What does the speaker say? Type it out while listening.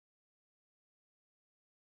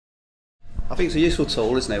I think it's a useful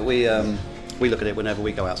tool, isn't it? We look at it whenever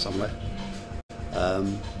we go out somewhere.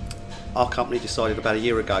 Our company decided about a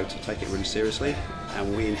year ago to take it really seriously,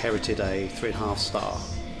 and we inherited a 3.5 star,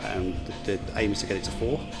 and the aim is to get it to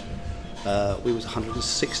 4. We was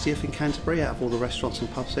 160th in Canterbury out of all the restaurants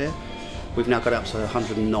and pubs here. We've now got up to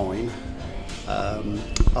 109.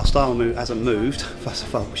 Our star hasn't moved, first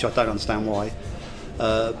of all, which I don't understand why,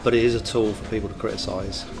 but it is a tool for people to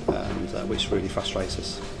criticise, and which really frustrates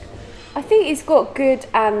us. I think it's got good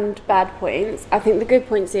and bad points. I think the good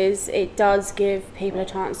points is it does give people a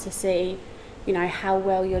chance to see, you know, how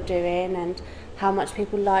well you're doing and how much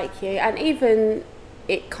people like you, and even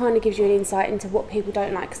it kind of gives you an insight into what people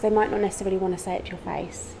don't like, because they might not necessarily want to say it to your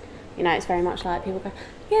face. You know, it's very much like people go,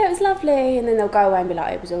 yeah, it was lovely, and then they'll go away and be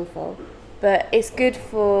like, it was awful. But it's good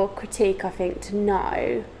for critique, I think, to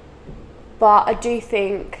know. But I do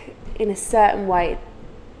think in a certain way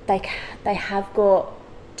they have got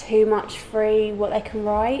too much free what they can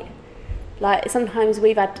write. Like sometimes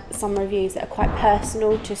we've had some reviews that are quite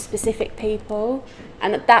personal to specific people,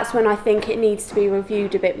 and that's when I think it needs to be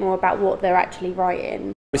reviewed a bit more about what they're actually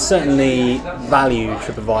writing. We certainly value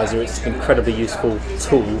TripAdvisor. It's an incredibly useful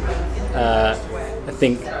tool. I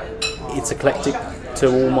think it's eclectic to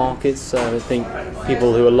all markets. So I think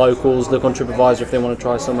people who are locals look on TripAdvisor if they want to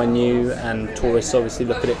try somewhere new, and tourists obviously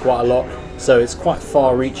look at it quite a lot. So it's quite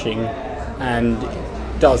far-reaching, and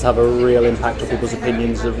does have a real impact on people's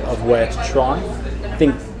opinions of where to try. I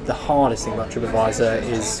think the hardest thing about TripAdvisor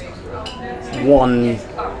is one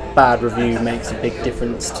bad review makes a big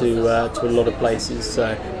difference to a lot of places. So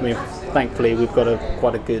I mean, thankfully we've got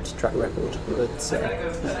quite a good track record, but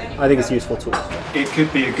I think it's a useful tool. It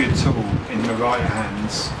could be a good tool in the right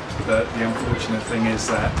hands, but the unfortunate thing is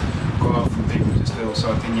that quite often people just feel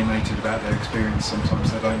so opinionated about their experience,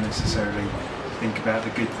 sometimes they don't necessarily think about the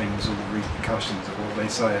good things or the repercussions of what they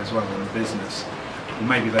say as well in the business. Or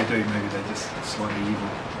maybe they do, maybe they're just slightly evil,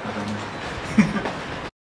 I don't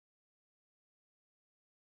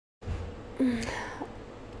know.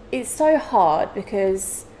 It's so hard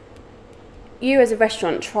because you as a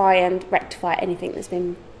restaurant try and rectify anything that's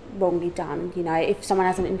been wrongly done. You know, if someone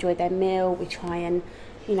hasn't enjoyed their meal, we try and,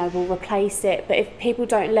 you know, we'll replace it. But if people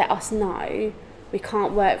don't let us know, we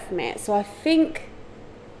can't work from it. So I think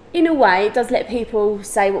in a way it does let people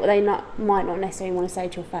say what they might not necessarily want to say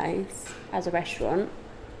to your face as a restaurant.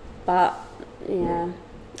 But yeah,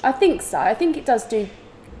 I think so. I think it does do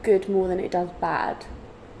good more than it does bad.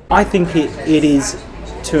 I think it is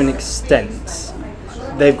to an extent.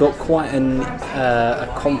 They've got quite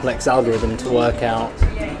a complex algorithm to work out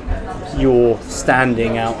your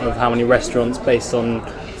standing out of how many restaurants based on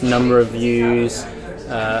number of views,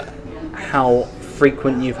 how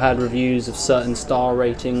frequent you've had reviews of certain star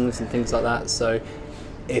ratings and things like that. So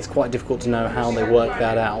it's quite difficult to know how they work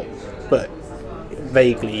that out. But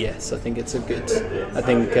vaguely, yes, I think it's a good. I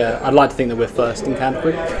think I'd like to think that we're first in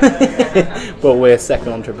Canterbury, but we're second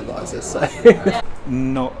on TripAdvisor. So.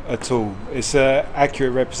 Not at all. It's an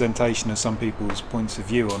accurate representation of some people's points of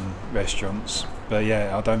view on restaurants, but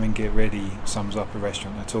yeah, I don't think it really sums up a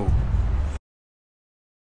restaurant at all.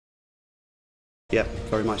 Yeah,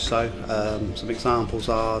 very much so. Some examples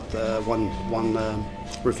are one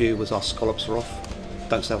review was our scallops are off.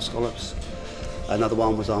 Don't sell scallops. Another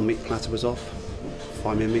one was our meat platter was off.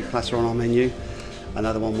 Find me a meat platter on our menu.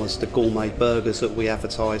 Another one was the gourmet burgers that we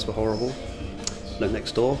advertise were horrible. Look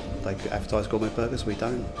next door, they advertise gourmet burgers, we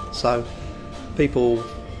don't. So people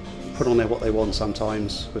put on there what they want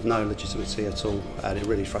sometimes with no legitimacy at all, and it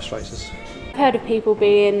really frustrates us. I've heard of people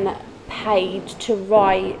being paid to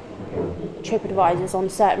write TripAdvisors on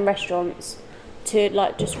certain restaurants to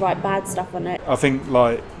like just write bad stuff on it. I think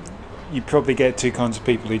like you probably get two kinds of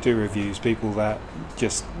people who do reviews: people that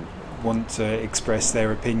just want to express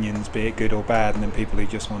their opinions, be it good or bad, and then people who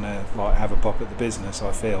just want to like have a pop at the business,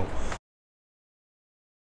 I feel.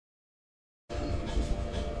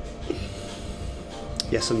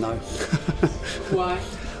 Yes and no. Why?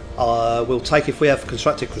 We'll take, if we have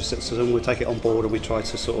constructive criticism, we'll take it on board and we try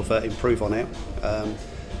to sort of improve on it.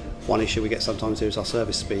 One issue we get sometimes here is our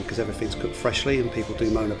service speed, because everything's cooked freshly and people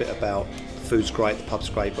do moan a bit about the food's great, the pub's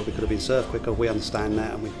great, but we could have been served quicker. We understand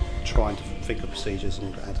that and we're trying to think of procedures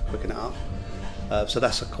and how to quicken it up. So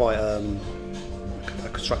that's quite a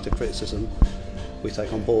constructive criticism we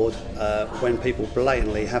take on board. When people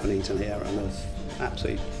blatantly haven't eaten here and have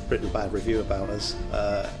absolutely written a bad review about us,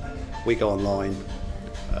 we go online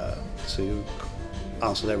to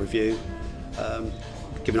answer their review,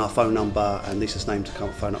 giving our phone number and Lisa's name to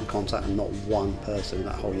come phone up and contact, and not one person in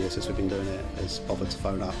that whole year since we've been doing it has bothered to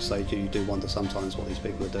phone up. So you do wonder sometimes what these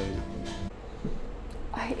people are doing.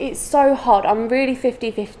 I it's so hard. I'm really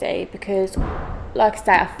 50-50 because, like I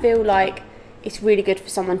say, I feel like it's really good for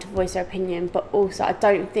someone to voice their opinion, but also I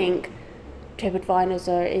don't think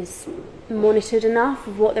TripAdvisor is monitored enough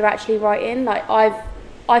of what they're actually writing. Like I've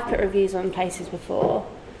put reviews on places before,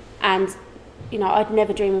 and you know, I'd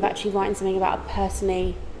never dream of actually writing something about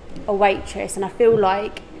a waitress, and I feel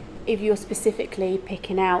like if you're specifically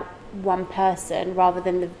picking out one person rather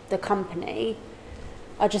than the company,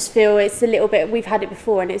 I just feel it's a little bit, we've had it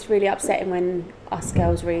before and it's really upsetting when us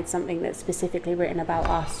girls read something that's specifically written about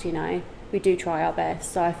us, you know. We do try our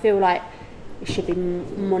best, so I feel like it should be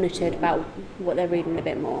monitored about what they're reading a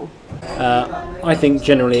bit more. I think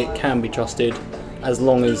generally it can be trusted as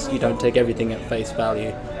long as you don't take everything at face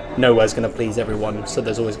value. Nowhere's going to please everyone, so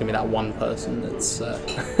there's always going to be that one person that's...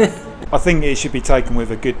 I think it should be taken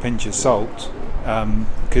with a good pinch of salt,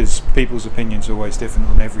 because people's opinions are always different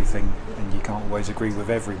on everything, and you can't always agree with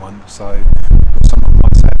everyone. So someone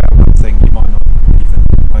might say about one thing you might not even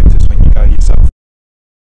notice when you go yourself.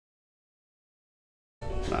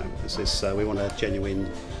 No, it's this, we want a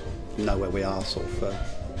genuine know where we are sort of.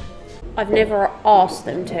 I've never asked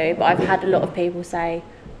them to, but I've had a lot of people say,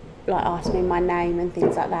 like, ask me my name and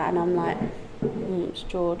things like that, and I'm like, it's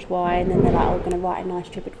George, why? And then they're like, oh, I'm going to write a nice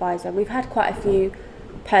TripAdvisor. And we've had quite a few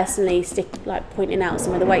personally pointing out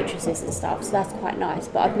some of the waitresses and stuff, so that's quite nice,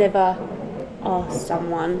 but I've never asked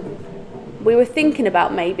someone. We were thinking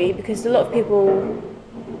about maybe, because a lot of people,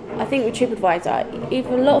 I think with TripAdvisor,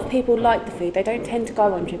 even a lot of people like the food, they don't tend to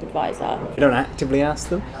go on TripAdvisor. We don't actively ask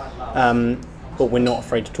them, but we're not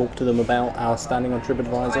afraid to talk to them about our standing on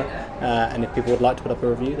TripAdvisor, and if people would like to put up a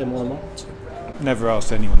review, they're more than welcome to. Never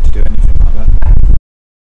asked anyone to do anything like that.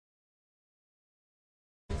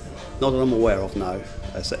 Not that I'm aware of, no,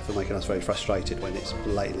 except for making us very frustrated when it's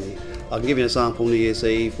blatantly. I can give you an example. New Year's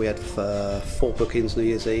Eve, we had 4 bookings New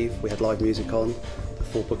Year's Eve. We had live music on. The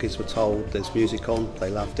 4 bookings were told there's music on. They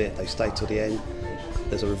loved it. They stayed till the end.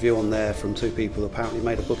 There's a review on there from 2 people who apparently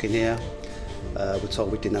made a booking here. We're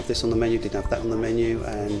told we didn't have this on the menu, didn't have that on the menu,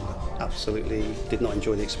 and absolutely did not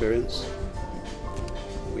enjoy the experience.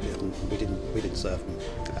 We didn't serve them,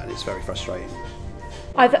 and it's very frustrating.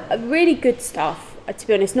 I've really good stuff, to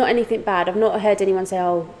be honest, not anything bad. I've not heard anyone say,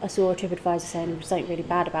 oh, I saw a TripAdvisor saying something really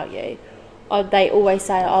bad about you. They always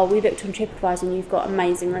say, oh, we looked on TripAdvisor and you've got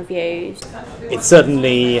amazing reviews. It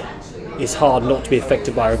certainly is hard not to be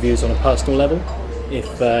affected by reviews on a personal level.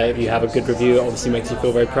 If you have a good review, it obviously makes you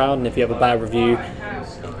feel very proud, and if you have a bad review,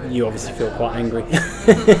 you obviously feel quite angry.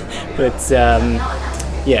 But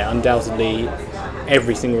yeah, undoubtedly,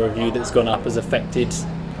 every single review that's gone up has affected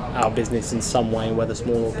our business in some way, whether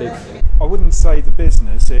small or big. I wouldn't say the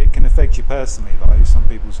business, it can affect you personally though, some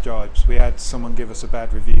people's jobs. We had someone give us a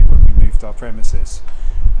bad review when we moved our premises,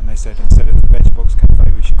 and they said instead of the veg box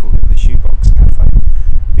cafe we should call it the shoebox cafe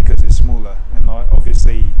because it's smaller, and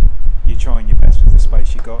obviously you're trying your best with the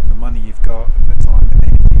space you've got and the money you've got and the time and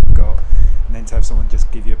energy you've got, and then to have someone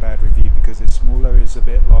just give you a bad review because it's smaller is a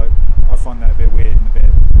bit like, I find that a bit weird and a bit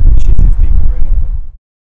shitty of people really.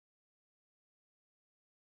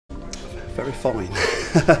 Very fine.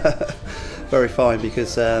 Very fine,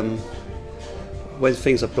 because when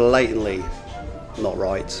things are blatantly not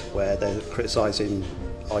right, where they're criticising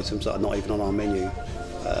items that are not even on our menu,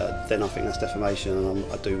 then I think that's defamation,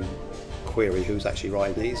 and I do query who's actually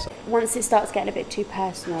writing these. Once it starts getting a bit too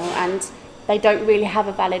personal and they don't really have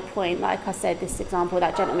a valid point, like I said, this example,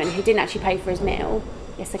 that gentleman who didn't actually pay for his meal,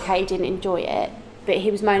 yes, okay, he didn't enjoy it, but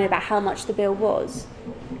he was moaning about how much the bill was,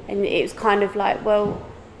 and it was kind of like, well,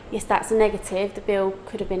 yes, that's a negative, the bill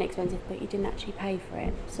could have been expensive, but you didn't actually pay for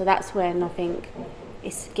it. So that's when I think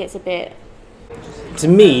it gets a bit... To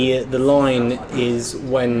me, the line is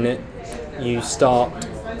when you start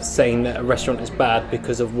saying that a restaurant is bad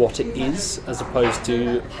because of what it is, as opposed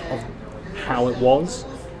to of how it was.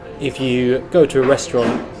 If you go to a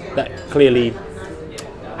restaurant that clearly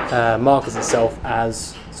markets itself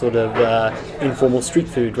as sort of informal street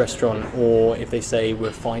food restaurant, or if they say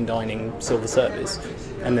we're fine dining silver service,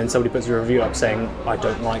 and then somebody puts a review up saying I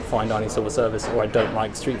don't like fine dining silver service or I don't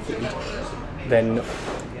like street food, then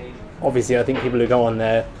obviously I think people who go on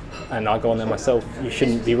there, and I go on there myself, you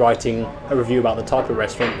shouldn't be writing a review about the type of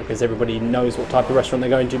restaurant because everybody knows what type of restaurant they're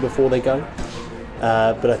going to before they go.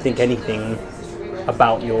 But I think anything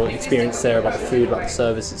about your experience there, about the food, about the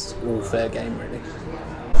service, is all fair game really.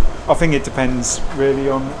 I think it depends really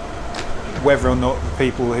on whether or not the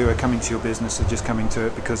people who are coming to your business are just coming to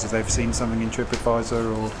it because they've seen something in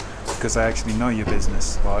TripAdvisor or because they actually know your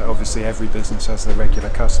business. Like obviously every business has their regular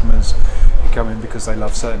customers who come in because they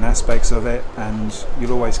love certain aspects of it, and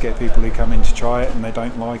you'll always get people who come in to try it and they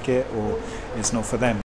don't like it or it's not for them.